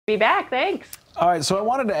be back. Thanks. All right, so I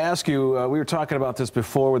wanted to ask you, we were talking about this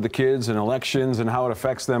before with the kids and elections and how it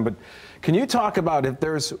affects them, but can you talk about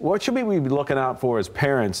what should we be looking out for as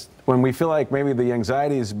parents when we feel like maybe the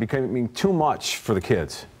anxiety is becoming too much for the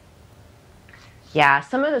kids? Yeah,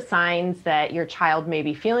 some of the signs that your child may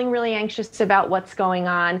be feeling really anxious about what's going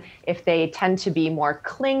on, if they tend to be more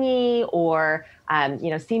clingy or,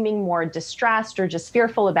 seeming more distressed or just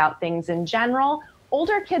fearful about things in general.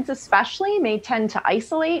 Older kids especially may tend to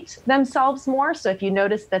isolate themselves more. So if you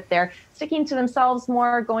notice that they're sticking to themselves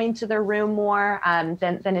more, going to their room more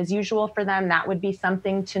than is usual for them, that would be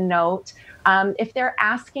something to note. If they're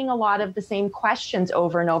asking a lot of the same questions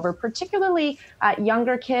over and over, particularly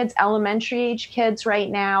younger kids, elementary age kids right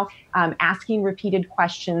now, asking repeated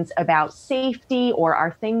questions about safety or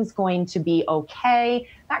are things going to be okay,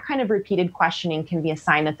 that kind of repeated questioning can be a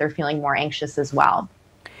sign that they're feeling more anxious as well.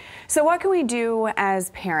 So what can we do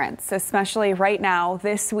as parents, especially right now,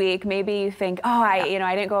 this week? Maybe you think, oh, I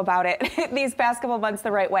didn't go about it these past couple of months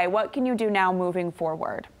the right way. What can you do now moving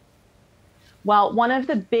forward? Well, one of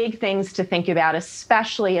the big things to think about,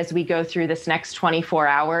 especially as we go through this next 24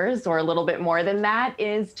 hours or a little bit more than that,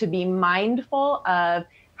 is to be mindful of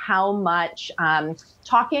how much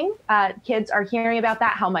talking kids are hearing about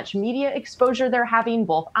that, how much media exposure they're having,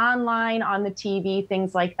 both online, on the TV,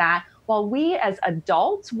 things like that. While we as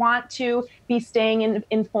adults want to be staying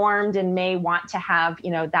informed and may want to have,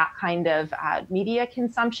 that kind of media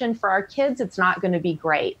consumption for our kids, it's not going to be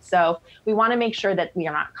great. So we want to make sure that we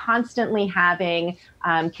are not constantly having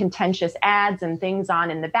contentious ads and things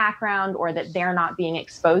on in the background, or that they're not being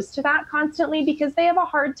exposed to that constantly, because they have a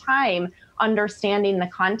hard time understanding the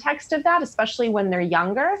context of that, especially when they're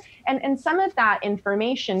younger. And some of that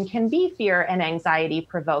information can be fear and anxiety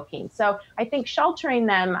provoking. So I think sheltering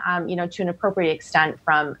them, to an appropriate extent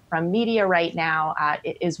from media right now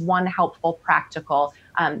is one helpful practical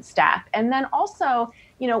step. And then also,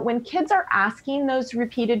 when kids are asking those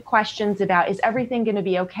repeated questions about, is everything going to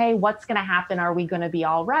be okay? What's going to happen? Are we going to be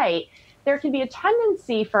all right? There can be a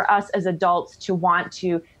tendency for us as adults to want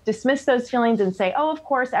to dismiss those feelings and say, oh, of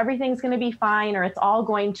course, everything's going to be fine, or it's all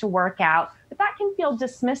going to work out. But that can feel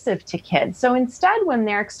dismissive to kids. So instead, when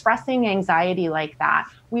they're expressing anxiety like that,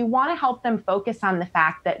 we want to help them focus on the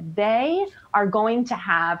fact that they are going to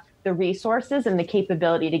have the resources and the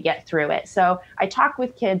capability to get through it. So I talk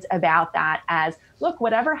with kids about that as, look,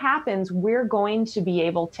 whatever happens, we're going to be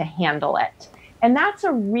able to handle it. And that's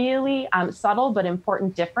a really subtle but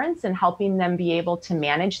important difference in helping them be able to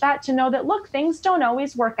manage that, to know that, look, things don't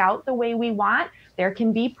always work out the way we want. There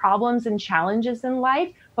can be problems and challenges in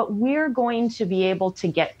life, but we're going to be able to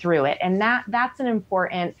get through it. And that's an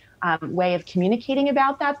important way of communicating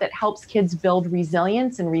about that helps kids build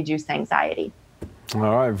resilience and reduce anxiety. All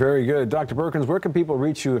right, very good. Dr. Perkins, where can people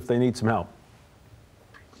reach you if they need some help?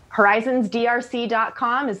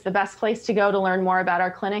 Horizonsdrc.com is the best place to go to learn more about our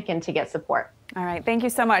clinic and to get support. All right. Thank you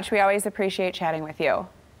so much. We always appreciate chatting with you.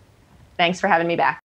 Thanks for having me back.